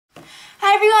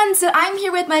Hi everyone, so I'm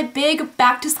here with my big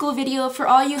back to school video for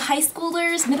all you high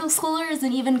schoolers, middle schoolers,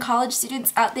 and even college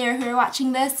students out there who are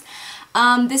watching this.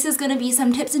 This is going to be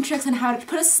some tips and tricks on how to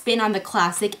put a spin on the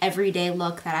classic everyday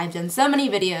look that I've done so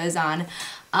many videos on.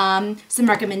 Some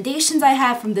recommendations I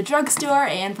have from the drugstore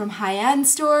and from high-end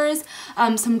stores,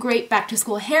 some great back to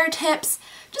school hair tips,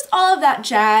 just all of that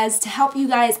jazz to help you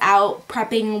guys out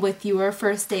prepping with your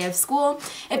first day of school.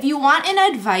 If you want an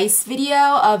advice video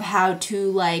of how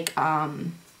to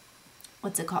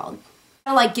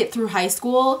get through high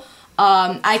school,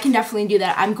 I can definitely do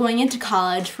that. I'm going into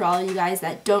college for all of you guys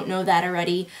that don't know that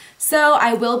already. So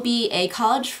I will be a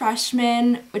college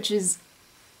freshman, which is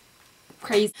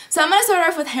crazy. So I'm going to start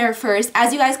off with hair first.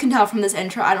 As you guys can tell from this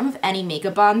intro, I don't have any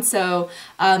makeup on, so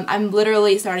I'm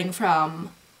literally starting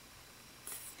from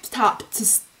top to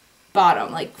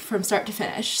bottom, like from start to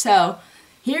finish. So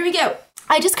here we go.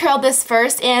 I just curled this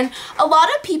first, and a lot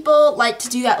of people like to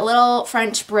do that little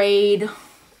French braid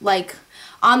like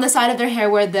on the side of their hair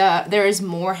where there is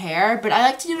more hair, but I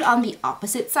like to do it on the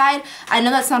opposite side. I know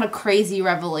that's not a crazy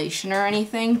revelation or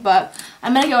anything, but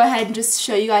I'm gonna go ahead and just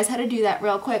show you guys how to do that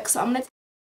real quick. So I'm gonna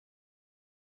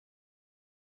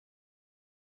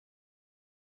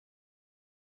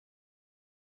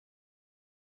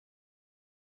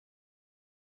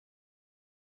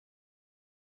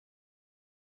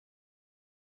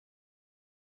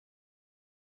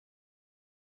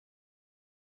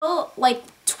like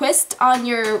twist on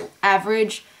your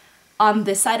average on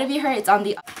this side of your hair. It's on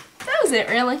the, that was it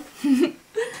really.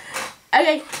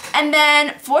 Okay, and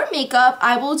then for makeup,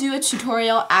 I will do a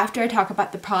tutorial after I talk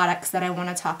about the products that I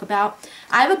want to talk about.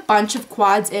 I have a bunch of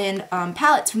quads and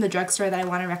palettes from the drugstore that I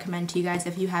want to recommend to you guys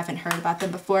if you haven't heard about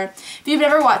them before. If you've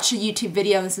never watched a YouTube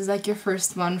video, this is like your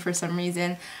first one for some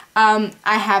reason, I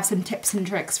have some tips and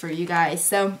tricks for you guys.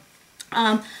 So,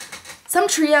 some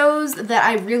trios that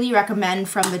I really recommend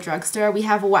from the drugstore. We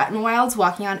have Wet n Wild's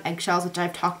Walking on Eggshells, which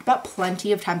I've talked about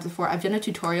plenty of times before. I've done a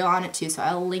tutorial on it too, so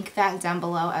I'll link that down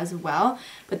below as well.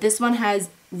 But this one has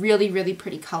really, really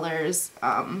pretty colors.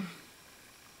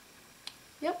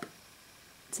 Yep.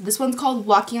 So this one's called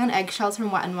Walking on Eggshells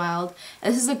from Wet n Wild.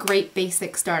 This is a great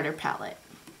basic starter palette.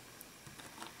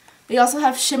 We also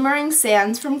have Shimmering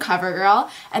Sands from CoverGirl,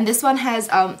 and this one has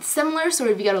similar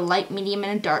sort of, you got a light, medium,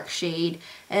 and a dark shade,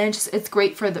 and it's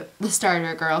great for the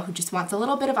starter girl who just wants a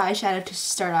little bit of eyeshadow to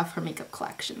start off her makeup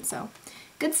collection, so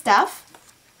good stuff.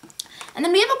 And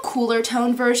then we have a cooler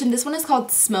tone version. This one is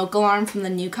called Smoke Alarm from the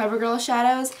new CoverGirl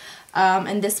shadows,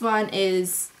 and this one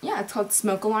is, yeah, it's called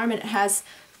Smoke Alarm, and it has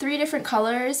 3 different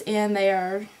colors, and they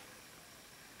are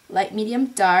light, medium,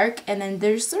 dark, and then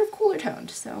they're sort of cooler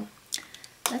toned, so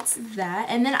that's that.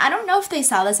 And then I don't know if they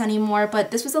sell this anymore,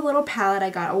 but this was a little palette I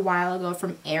got a while ago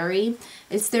from Aerie.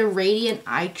 It's their Radiant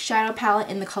Eyeshadow palette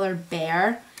in the color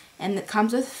Bear, and it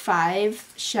comes with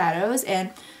 5 shadows,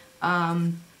 and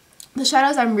the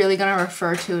shadows I'm really going to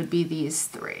refer to would be these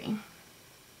 3.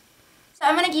 So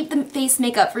I'm going to keep the face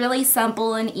makeup really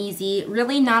simple and easy,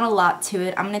 really not a lot to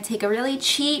it. I'm going to take a really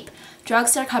cheap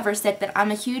drugstore cover stick that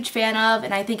I'm a huge fan of,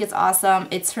 and I think it's awesome.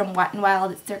 It's from Wet n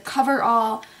Wild. It's their Cover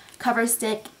All cover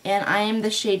stick, and I am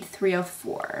the shade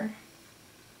 304.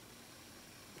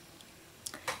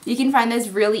 You can find this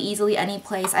really easily any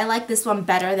place. I like this one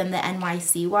better than the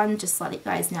NYC one, just to let you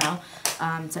guys know.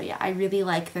 So yeah, I really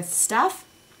like this stuff.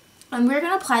 And we're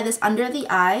going to apply this under the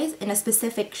eyes in a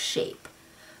specific shape.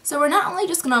 So we're not only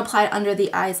just going to apply it under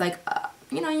the eyes like,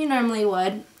 you know, you normally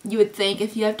would. You would think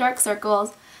if you have dark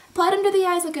circles, apply it under the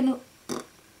eyes like a,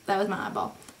 that was my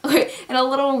eyeball. Okay, in a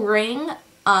little ring,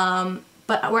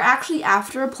 but we're actually,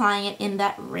 after applying it in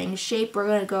that ring shape, we're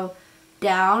going to go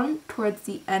down towards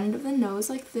the end of the nose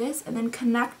like this and then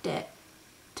connect it.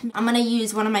 I'm going to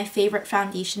use one of my favorite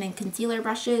foundation and concealer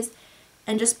brushes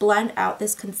and just blend out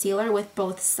this concealer with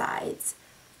both sides.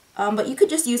 But you could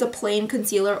just use a plain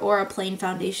concealer or a plain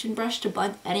foundation brush to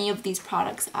blend any of these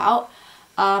products out.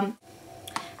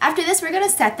 After this, we're going to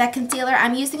set that concealer.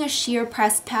 I'm using a sheer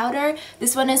pressed powder.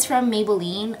 This one is from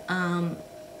Maybelline.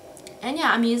 And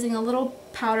yeah, I'm using a little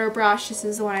powder brush. This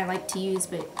is the one I like to use,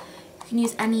 but you can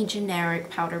use any generic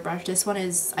powder brush. This one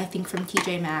is, I think, from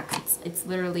TJ Maxx. It's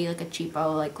literally like a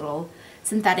cheapo, like little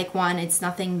synthetic one. It's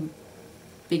nothing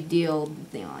big deal,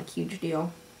 you know, like huge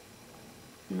deal.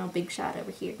 No big shot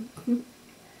over here.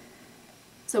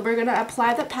 So we're going to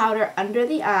apply the powder under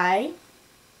the eye.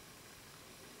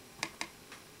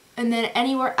 And then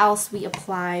anywhere else we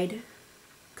applied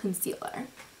concealer.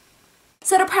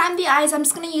 So to prime the eyes, I'm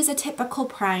just going to use a typical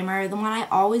primer, the one I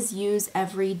always use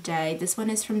every day. This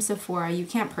one is from Sephora. You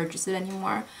can't purchase it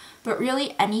anymore, but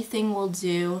really anything will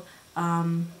do.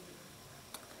 Yeah,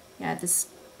 this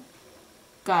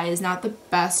guys, not the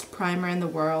best primer in the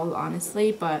world,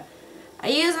 honestly, but I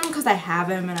use them because I have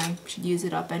them and I should use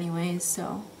it up anyways,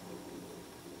 so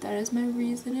that is my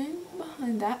reasoning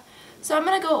behind that. So I'm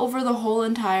going to go over the whole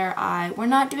entire eye. We're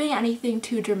not doing anything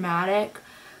too dramatic,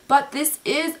 but this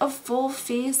is a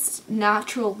full-faced,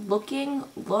 natural-looking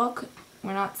look.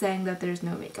 We're not saying that there's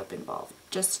no makeup involved,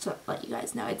 just to let you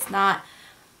guys know. It's not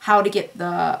how to get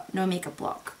the no makeup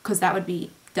look, because that would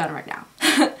be done right now.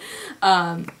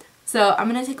 So I'm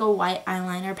going to take a white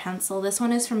eyeliner pencil. This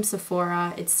one is from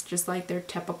Sephora. It's just like their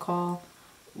typical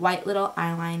white little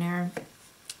eyeliner.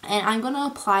 And I'm going to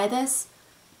apply this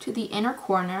to the inner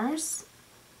corners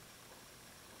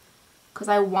because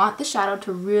I want the shadow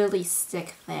to really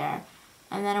stick there.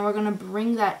 And then we're going to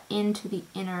bring that into the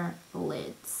inner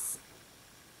lids.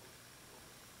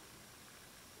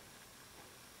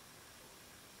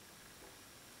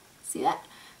 See that?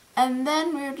 And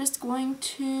then we're just going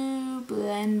to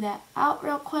blend that out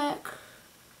real quick.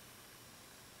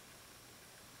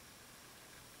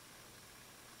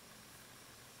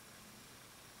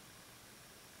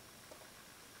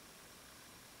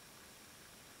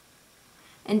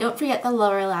 And don't forget the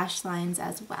lower lash lines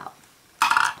as well.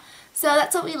 So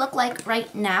that's what we look like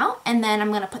right now. And then I'm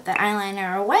going to put that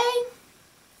eyeliner away.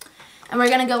 And we're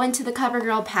going to go into the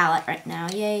CoverGirl palette right now.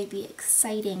 Yay, the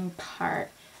exciting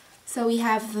part. So we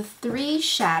have the 3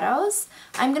 shadows.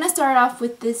 I'm going to start off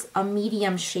with this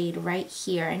medium shade right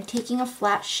here and taking a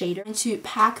flat shader to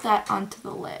pack that onto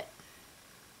the lid.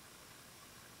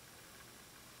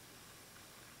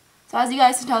 So as you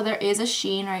guys can tell, there is a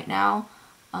sheen right now,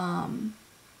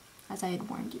 as I had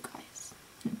warned you guys.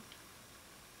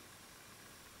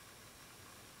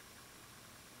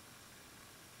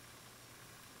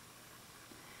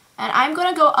 And I'm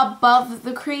going to go above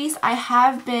the crease.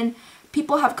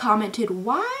 People have commented,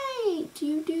 why do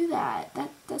you do that? That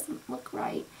doesn't look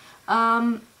right.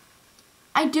 I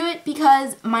do it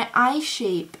because my eye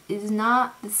shape is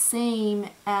not the same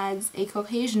as a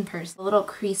Caucasian person. A little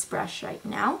crease brush right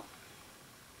now.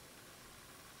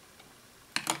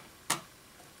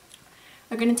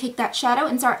 We're going to take that shadow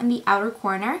and start in the outer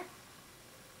corner.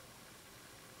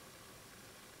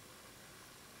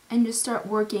 And just start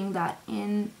working that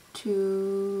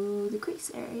into the crease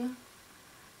area.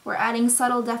 We're adding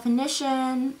subtle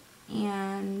definition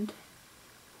and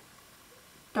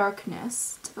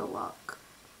darkness to the look.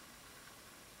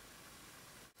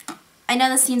 I know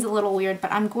this seems a little weird,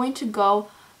 but I'm going to go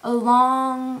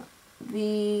along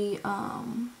the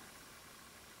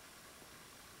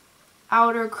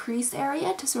outer crease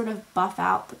area to sort of buff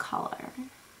out the color.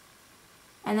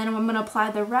 And then I'm going to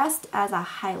apply the rest as a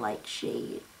highlight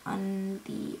shade on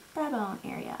the brow bone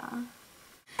area.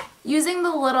 Using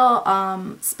the little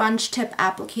sponge tip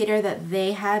applicator that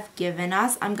they have given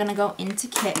us, I'm going to go into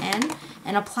Kitten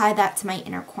and apply that to my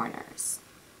inner corners.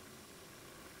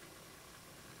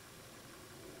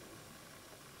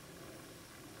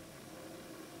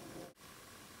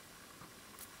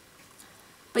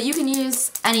 But you can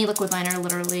use any liquid liner,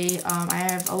 literally. I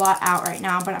have a lot out right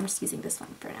now, but I'm just using this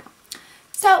one for now.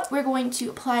 So we're going to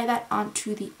apply that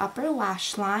onto the upper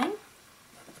lash line.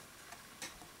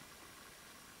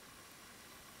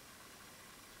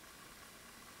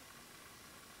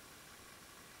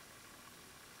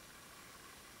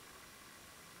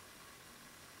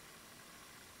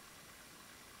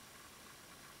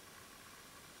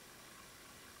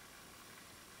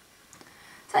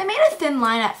 So I made a thin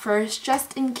line at first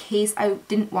just in case I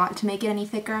didn't want to make it any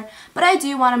thicker, but I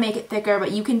do want to make it thicker,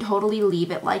 but you can totally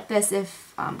leave it like this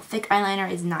if thick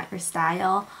eyeliner is not your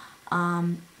style,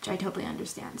 which I totally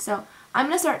understand. So I'm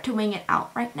going to start to wing it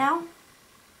out right now.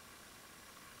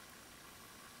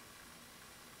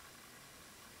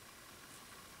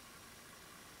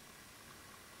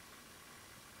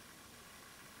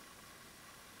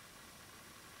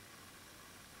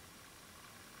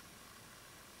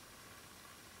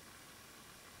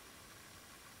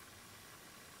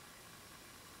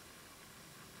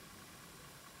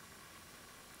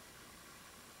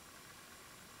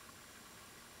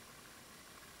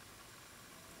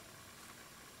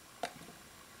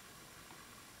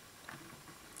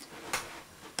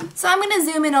 So I'm going to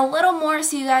zoom in a little more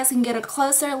so you guys can get a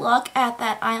closer look at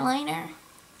that eyeliner.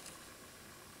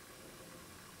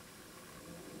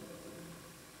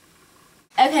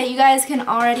 Okay, you guys can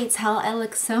already tell I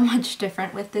look so much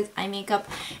different with this eye makeup.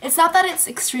 It's not that it's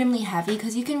extremely heavy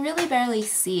because you can really barely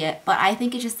see it, but I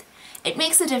think it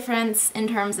makes a difference in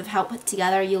terms of how put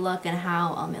together you look and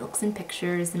how it looks in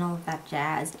pictures and all of that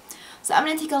jazz. So I'm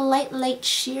going to take a light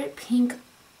sheer pink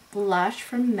blush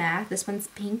from MAC. This one's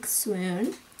Pink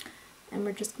Swoon. And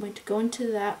we're just going to go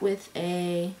into that with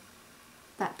a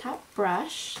flat top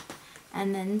brush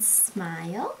and then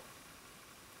smile.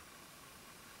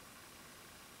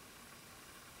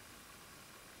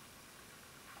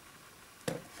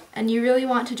 And you really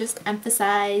want to just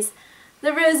emphasize the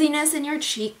rosiness in your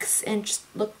cheeks and just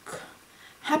look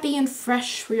happy and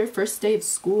fresh for your first day of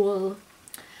school.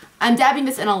 I'm dabbing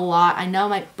this in a lot. I know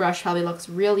my brush probably looks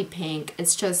really pink.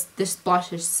 It's just this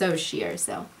blush is so sheer,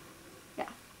 so yeah.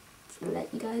 To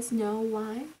let you guys know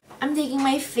why. I'm taking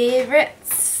my favorite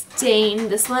stain.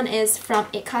 This one is from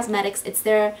It Cosmetics. It's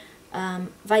their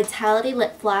Vitality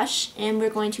Lip Blush, and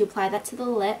we're going to apply that to the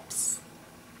lips.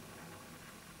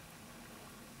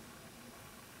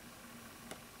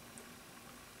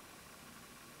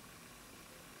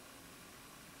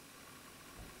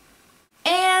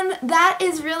 And that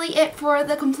is really it for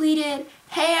the completed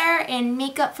hair and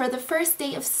makeup for the first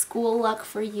day of school look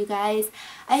for you guys.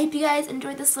 I hope you guys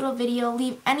enjoyed this little video.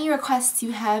 Leave any requests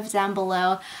you have down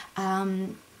below.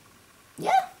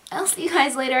 Yeah, I'll see you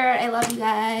guys later. I love you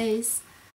guys.